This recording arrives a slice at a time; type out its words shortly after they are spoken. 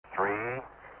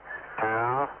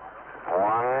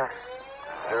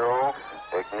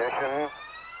Ignition.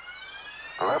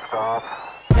 Liftoff.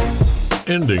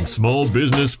 Ending small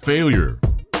business failure.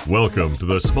 Welcome to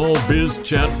the Small Biz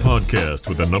Chat podcast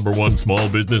with the #1 small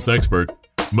business expert,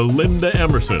 Melinda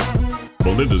Emerson.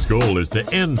 Melinda's goal is to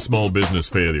end small business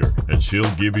failure, and she'll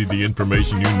give you the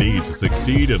information you need to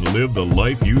succeed and live the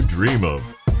life you dream of.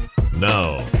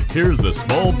 Now, here's the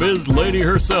small biz lady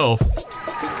herself,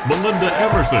 Melinda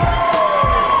Emerson.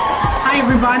 Hi,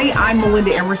 everybody. I'm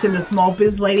Melinda Emerson, the Small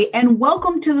Biz Lady, and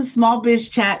welcome to the Small Biz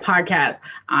Chat podcast.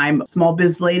 I'm Small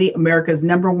Biz Lady, America's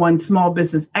 #1 small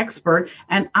business expert,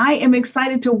 and I am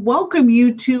excited to welcome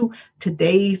you to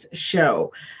today's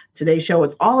show. Today's show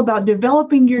is all about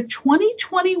developing your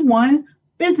 2021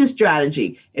 business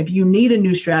strategy. If you need a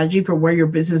new strategy for where your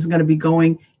business is going to be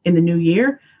going in the new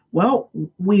year, well,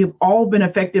 we have all been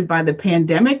affected by the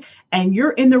pandemic, and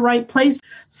you're in the right place.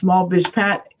 Small Biz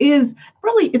Chat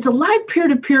it's a live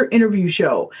peer-to-peer interview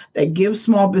show that gives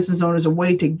small business owners a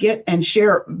way to get and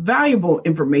share valuable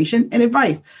information and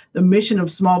advice. The mission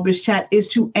of Small Biz Chat is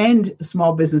to end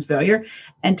small business failure.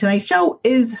 And tonight's show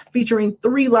is featuring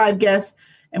 3 live guests.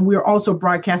 And we are also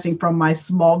broadcasting from my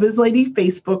Small Biz Lady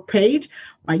Facebook page,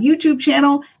 my YouTube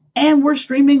channel, and we're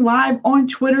streaming live on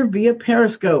Twitter via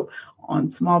Periscope. On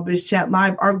Small Biz Chat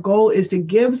Live, our goal is to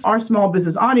give our small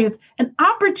business audience an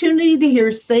opportunity to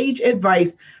hear sage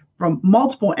advice from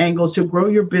multiple angles to grow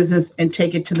your business and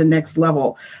take it to the next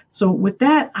level. So with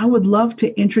that, I would love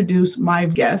to introduce my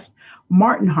guest,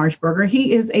 Martin Harshberger.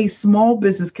 He is a small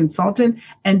business consultant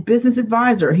and business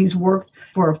advisor. He's worked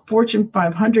for a Fortune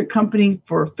 500 company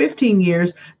for 15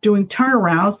 years doing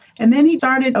turnarounds, and then he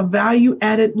started a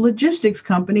value-added logistics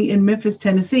company in Memphis,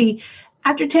 Tennessee.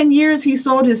 After 10 years, he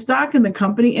sold his stock in the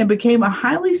company and became a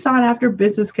highly sought-after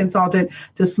business consultant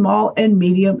to small and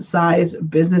medium-sized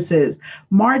businesses.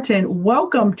 Martin,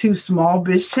 welcome to Small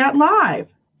Biz Chat Live.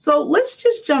 So let's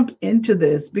just jump into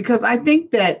this because I think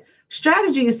that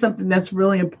strategy is something that's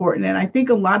really important. And I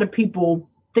think a lot of people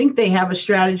think they have a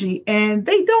strategy and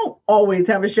they don't always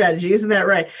have a strategy. Isn't that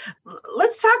right?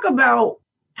 Let's talk about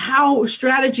how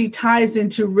strategy ties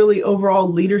into really overall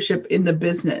leadership in the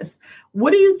business.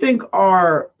 What do you think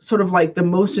are sort of like the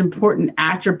most important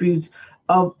attributes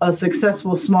of a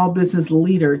successful small business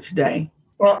leader today?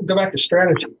 Well, go back to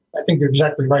strategy. I think you're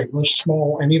exactly right. Most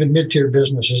small and even mid-tier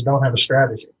businesses don't have a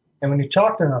strategy. And when you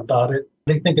talk to them about it,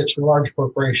 they think it's for large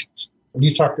corporations. When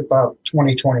you talked about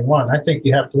 2021, I think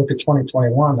you have to look at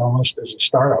 2021 almost as a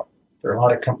startup. There are a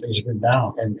lot of companies that have been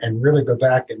down and really go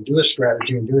back and do a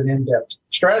strategy and do an in-depth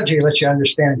strategy lets you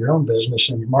understand your own business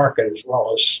and your market as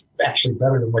well as actually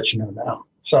better than what you know now.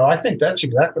 So I think that's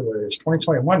exactly what it is.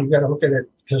 2021, you got to look at it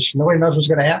because nobody knows what's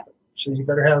going to happen. So you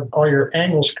better have all your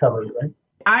angles covered, right?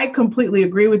 I completely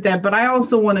agree with that, but I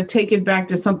also want to take it back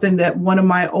to something that one of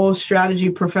my old strategy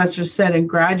professors said in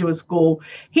graduate school.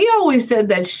 He always said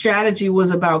that strategy was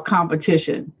about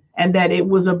competition and that it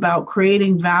was about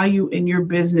creating value in your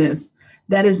business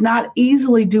that is not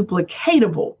easily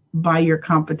duplicatable by your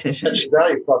competition. That's a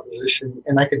value proposition,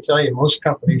 and I can tell you most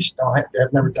companies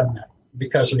have never done that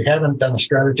because they haven't done the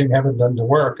strategy and haven't done the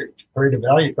work to create a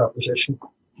value proposition.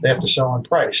 They have to sell on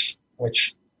price,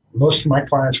 which most of my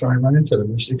clients, when I run into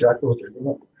them, is exactly what they're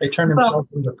doing. They turn themselves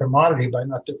into a commodity by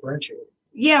not differentiating.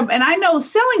 Yeah, and I know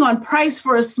selling on price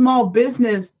for a small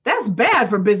business, that's bad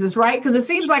for business, right? Because it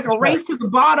seems like a race to the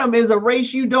bottom is a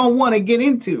race you don't want to get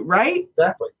into, right?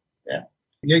 Exactly, yeah.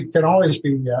 You can always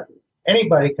be,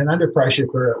 anybody can underprice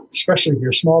you especially if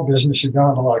you're a small business, you don't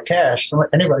have a lot of cash, so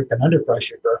anybody can underprice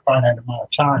you for a finite amount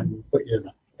of time and put you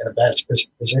in a bad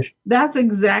position. That's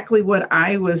exactly what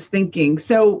I was thinking.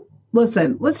 So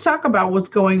listen, let's talk about what's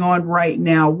going on right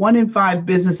now. 1 in 5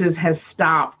 businesses has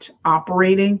stopped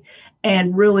operating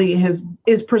and really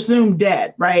is presumed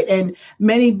dead, right? And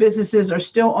many businesses are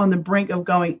still on the brink of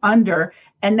going under.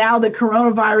 And now the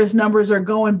coronavirus numbers are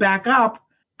going back up.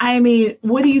 I mean,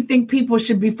 what do you think people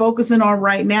should be focusing on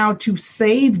right now to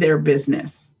save their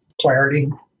business? Clarity,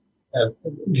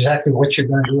 exactly what you're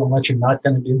going to do and what you're not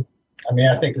going to do. I mean,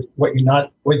 I think what you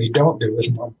don't do is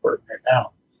more important right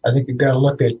now. I think you've got to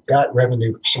look at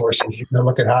revenue sources. You've got to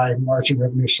look at high margin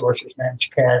revenue sources, manage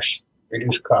cash,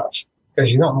 reduce costs.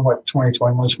 Because you don't know what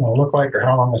 2021 is going to look like or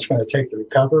how long it's going to take to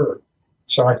recover.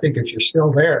 So I think if you're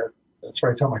still there, that's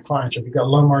what I tell my clients. If you've got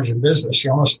low margin business,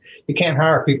 you can't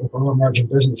hire people for low margin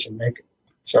business and make it.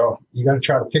 So you got to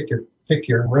try to pick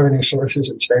your revenue sources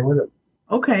and stay with it.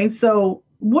 Okay. So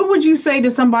what would you say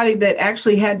to somebody that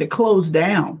actually had to close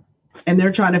down and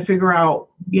they're trying to figure out,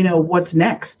 what's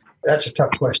next? That's a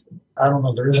tough question. I don't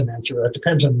know. There is an answer. That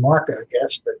depends on the market, I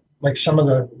guess. But like some of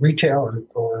the retail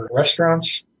or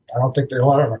restaurants, I don't think a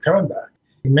lot of them are coming back.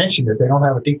 You mentioned that they don't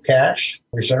have a deep cash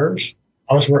reserves.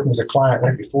 I was working with a client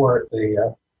right before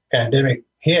the pandemic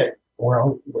hit, where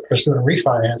I was doing a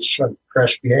refinance for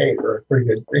SBA for a pretty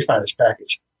good refinance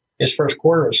package. His first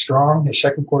quarter was strong. His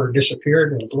second quarter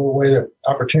disappeared and blew away the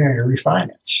opportunity to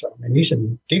refinance. So, I mean, he's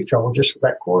in deep trouble just for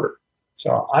that quarter.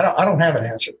 So I don't have an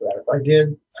answer for that. If I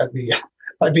did,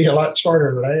 I'd be a lot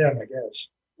smarter than I am, I guess.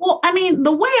 Well, I mean,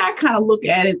 the way I kind of look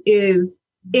at it is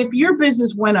if your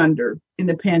business went under in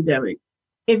the pandemic,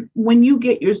 when you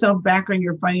get yourself back on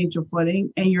your financial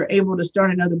footing and you're able to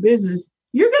start another business,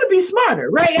 you're going to be smarter,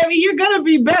 right? I mean, you're going to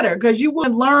be better because you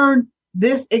would learn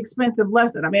this expensive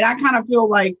lesson. I mean, I kind of feel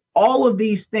like all of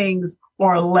these things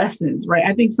are lessons, right?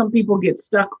 I think some people get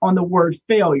stuck on the word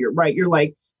failure, right? You're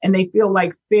like, and they feel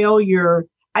like failure.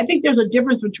 I think there's a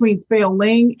difference between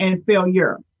failing and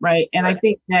failure, right? And I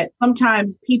think that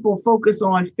sometimes people focus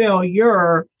on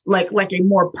failure like a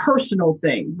more personal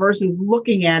thing versus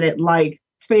looking at it like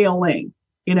failing,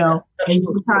 you know? Yeah, and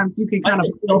sometimes you can kind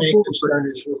of feel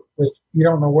concern is with you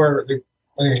don't know where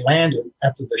they landed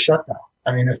after the shutdown.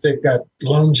 I mean, if they've got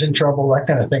loans in trouble, that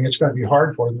kind of thing, it's going to be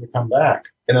hard for them to come back.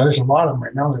 You know, there's a lot of them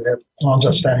right now that have loans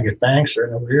outstanding at banks or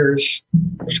in arrears.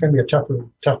 It's going to be a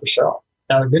tougher sell.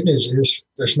 Now, the good news is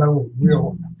there's no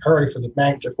real hurry for the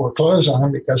bank to foreclose on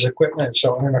them because equipment and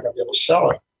so on, they're not going to be able to sell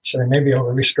it. So they may be able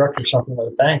to restructure something with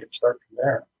the bank and start from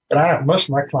there. But most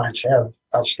of my clients have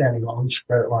outstanding loans,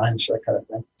 credit lines, that kind of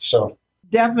thing. So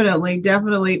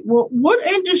Definitely. Well, what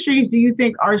industries do you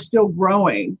think are still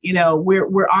growing? You know,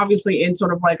 we're obviously in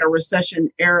sort of like a recession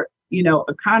era, you know,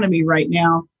 economy right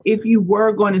now. If you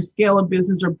were going to scale a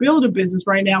business or build a business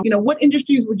right now, you know, what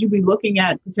industries would you be looking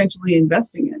at potentially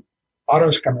investing in?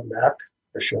 Auto's coming back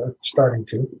for sure, starting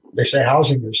to. They say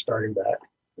housing is starting back,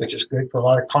 which is good for a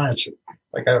lot of clients.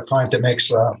 Like I have a client that makes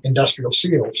industrial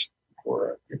seals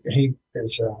for he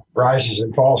rises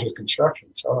and falls with construction.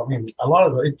 So, I mean,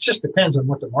 it just depends on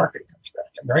what the market comes back.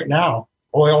 And right now,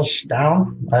 oil's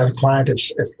down. I have a client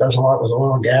that does a lot with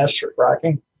oil and gas or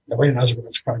fracking. Nobody knows when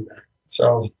it's coming back.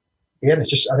 So, again,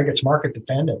 I think it's market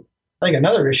dependent. I think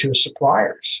another issue is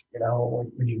suppliers. You know,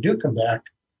 when you do come back,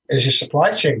 is your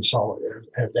supply chain solid?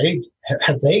 Have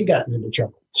they gotten into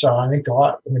trouble? So I think a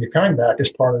lot when you're coming back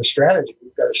is part of the strategy.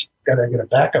 You've got to get a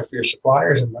backup for your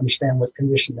suppliers and understand what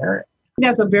condition they're in.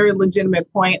 That's a very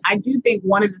legitimate point. I do think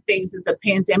one of the things that the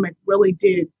pandemic really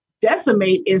did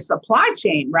decimate is supply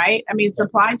chain, right? I mean,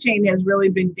 supply chain has really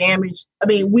been damaged. I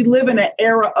mean, we live in an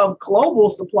era of global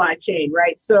supply chain,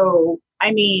 right? So,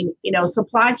 I mean, you know,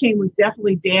 supply chain was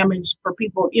definitely damaged for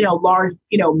people, you know, large,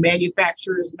 you know,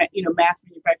 manufacturers, you know, mass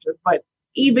manufacturers, but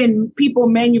even people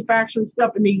manufacturing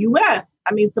stuff in the U.S.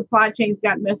 I mean, supply chains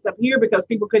got messed up here because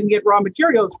people couldn't get raw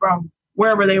materials from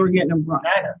wherever they were getting them from.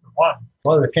 China, for one. A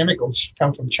lot of the chemicals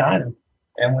come from China.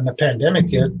 And when the pandemic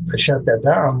hit, they shut that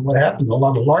down. What happened? A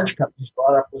lot of large companies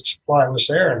bought up what supply was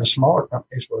there, and the smaller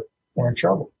companies were in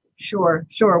trouble. Sure.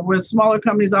 Where smaller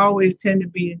companies always tend to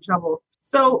be in trouble.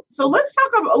 So let's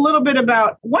talk a little bit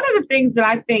about one of the things that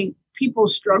I think people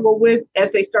struggle with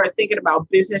as they start thinking about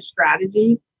business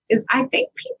strategy is I think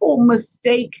people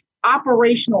mistake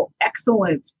operational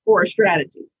excellence for a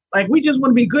strategy. Like we just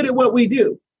want to be good at what we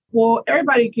do. Well,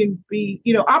 everybody can be,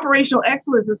 you know, operational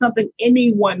excellence is something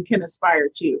anyone can aspire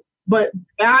to, but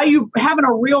having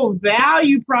a real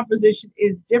value proposition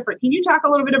is different. Can you talk a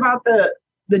little bit about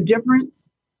the difference?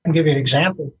 I can give you an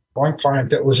example. One client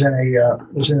that was in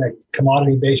a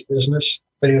commodity-based business,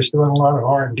 but he was doing a lot of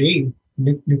R&D,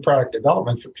 new product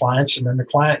development for clients, and then the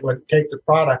client would take the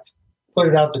product, put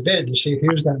it out to bid to see if he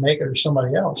was going to make it or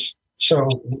somebody else. So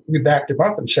we backed him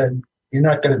up and said, You're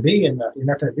not going to be in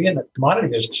the commodity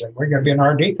business anymore. We're going to be an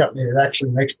R&D company that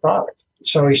actually makes product.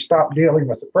 So he stopped dealing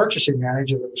with the purchasing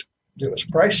manager that was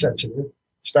price sensitive,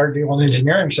 started dealing with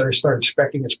engineering, so he started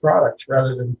speccing his product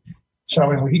rather than. So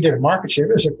when he did a market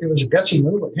share, it was a gutsy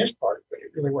move on his part, but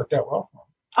it really worked out well for him.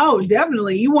 Oh,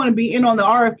 definitely. You want to be in on the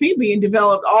RFP being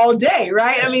developed all day,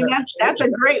 right? Yes, I mean, that's a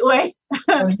great way.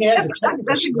 Well,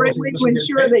 that's a great way to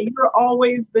ensure that you're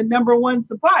always the number one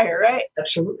supplier, right?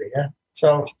 Absolutely, yeah.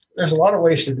 So there's a lot of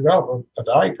ways to develop a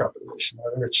value proposition,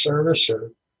 whether it's service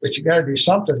but you got to do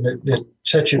something that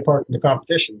sets you apart from the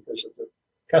competition, because if the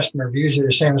customer views you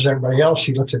the same as everybody else,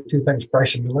 he looks at two things,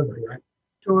 price and delivery, right?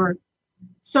 Sure.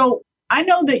 So I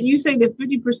know that you say that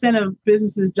 50% of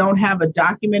businesses don't have a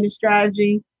documented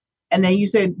strategy. And then you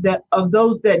said that of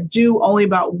those that do, only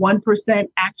about 1%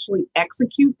 actually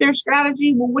execute their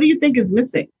strategy. Well, what do you think is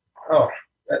missing? Oh,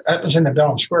 that was in the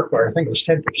Bell and Square part. I think it was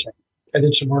 10%. I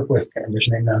did some work with, I can't remember his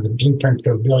name now, the Blueprint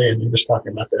to a Billion. He was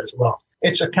talking about that as well.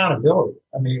 It's accountability.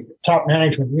 I mean, top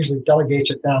management usually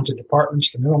delegates it down to departments,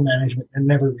 to middle management, and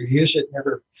never reviews it,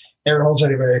 never holds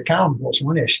anybody accountable. It's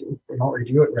one issue. They don't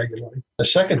review it regularly. The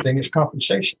second thing is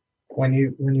compensation. When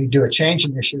you do a change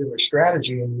initiative or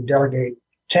strategy and you delegate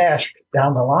tasks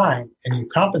down the line and you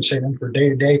compensate them for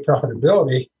day-to-day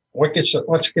profitability, what gets a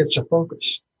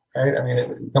focus, right? I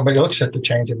mean, nobody looks at the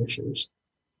change initiatives,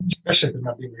 especially if they're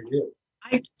not being reviewed.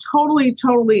 I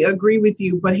totally agree with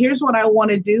you. But here's what I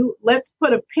want to do. Let's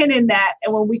put a pin in that.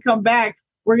 And when we come back,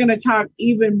 we're going to talk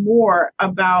even more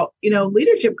about,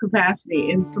 leadership capacity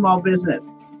in small business.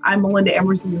 I'm Melinda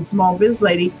Emerson, the Small Biz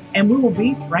Lady, and we will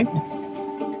be right back.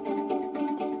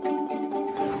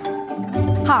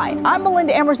 Hi, I'm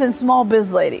Melinda Emerson, Small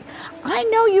Biz Lady. I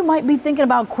know you might be thinking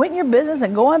about quitting your business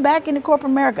and going back into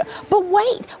corporate America. But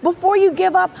wait, before you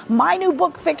give up, my new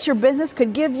book, Fix Your Business,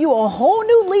 could give you a whole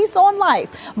new lease on life.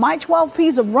 My 12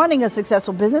 P's of running a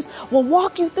successful business will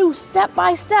walk you through step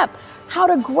by step how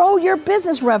to grow your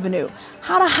business revenue,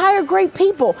 how to hire great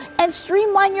people, and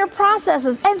streamline your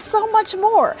processes, and so much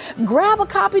more. Grab a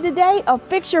copy today of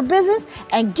Fix Your Business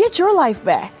and get your life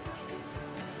back.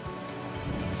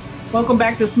 Welcome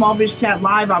back to Small Biz Chat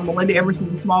Live. I'm Melinda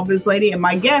Emerson, the Small Biz Lady, and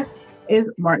my guest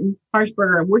is Martin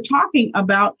Harshberger. And we're talking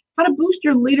about how to boost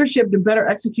your leadership to better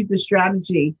execute the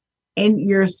strategy in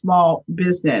your small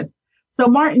business. So,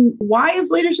 Martin, why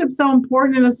is leadership so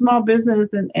important in a small business,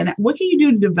 and what can you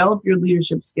do to develop your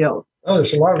leadership skills? Oh,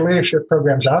 there's a lot of leadership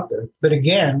programs out there. But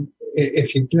again,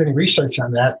 if you do any research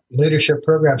on that, leadership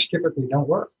programs typically don't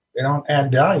work. They don't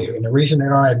add value. And the reason they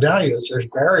don't add value is there's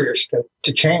barriers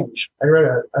to change. I read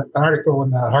an article in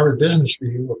the Harvard Business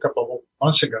Review a couple of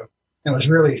months ago, and it was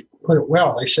really put it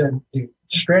well. They said the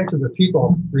strength of the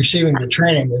people receiving the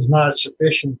training is not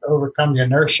sufficient to overcome the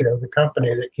inertia of the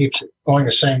company that keeps it going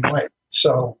the same way.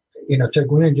 So, to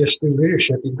go in and just do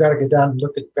leadership, you've got to get down and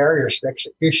look at barriers to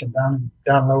execution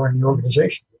down lower in the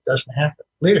organization. It doesn't happen.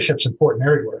 Leadership's important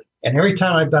everywhere. And every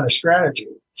time I've done a strategy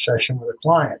session with a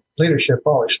client, leadership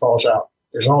always falls out.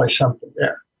 There's always something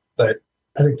there. But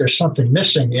I think there's something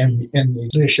missing in the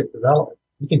leadership development.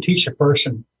 You can teach a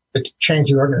person to change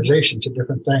the organization. It's a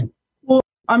different thing. Well,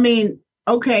 I mean,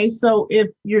 okay, so if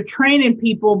you're training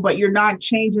people, but you're not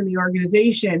changing the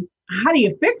organization, how do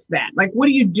you fix that? Like, what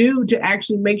do you do to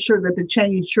actually make sure that the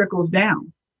change trickles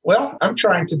down? Well, I'm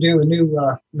trying to do a new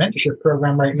mentorship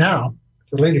program right now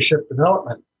for leadership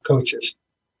development coaches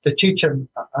to teach them.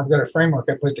 I've got a framework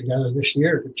I put together this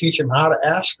year to teach them how to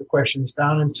ask the questions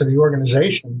down into the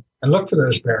organization and look for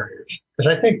those barriers.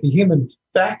 Because I think the human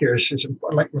factors is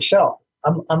important. Like myself,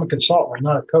 I'm a consultant, I'm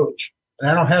not a coach, and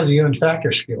I don't have the human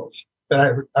factor skills.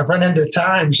 But I've run into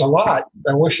times a lot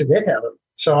that I wish I did have them.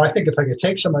 So I think if I could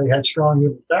take somebody who had strong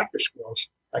human factor skills,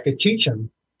 I could teach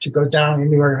them to go down in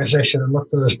the organization and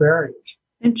look for those barriers.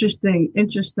 Interesting.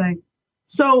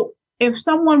 So if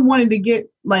someone wanted to get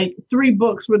like 3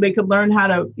 books where they could learn how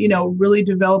to, really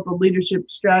develop a leadership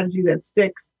strategy that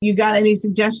sticks, you got any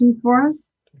suggestions for us?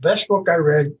 The best book I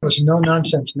read was No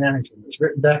Nonsense Management. It was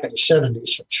written back in the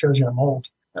 70s. It shows you I'm old,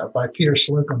 by Peter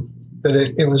Slocum. But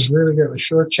it was really good. It was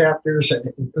short chapters, and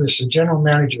it was the general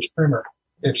manager's primer.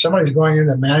 If somebody's going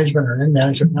into management or in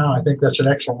management now, I think that's an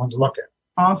excellent one to look at.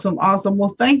 Awesome.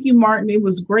 Well, thank you, Martin. It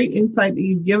was great insight that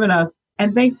you've given us.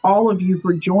 And thank all of you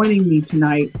for joining me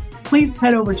tonight. Please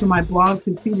head over to my blog,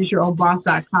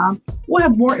 succeedasYourOwnBoss.com. We'll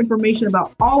have more information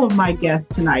about all of my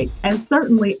guests tonight. And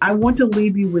certainly, I want to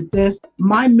leave you with this.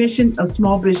 My mission of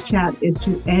Small Biz Chat is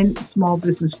to end small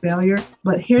business failure.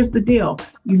 But here's the deal.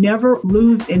 You never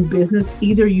lose in business.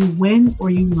 Either you win or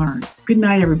you learn. Good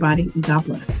night, everybody, and God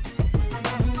bless.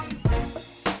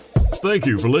 Thank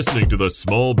you for listening to the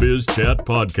Small Biz Chat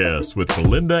podcast with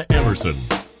Melinda Emerson.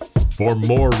 For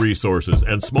more resources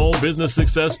and small business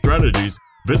success strategies,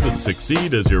 visit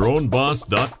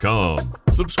succeedasYourOwnBoss.com.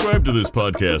 Subscribe to this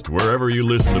podcast wherever you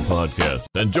listen to podcasts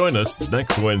and join us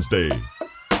next Wednesday.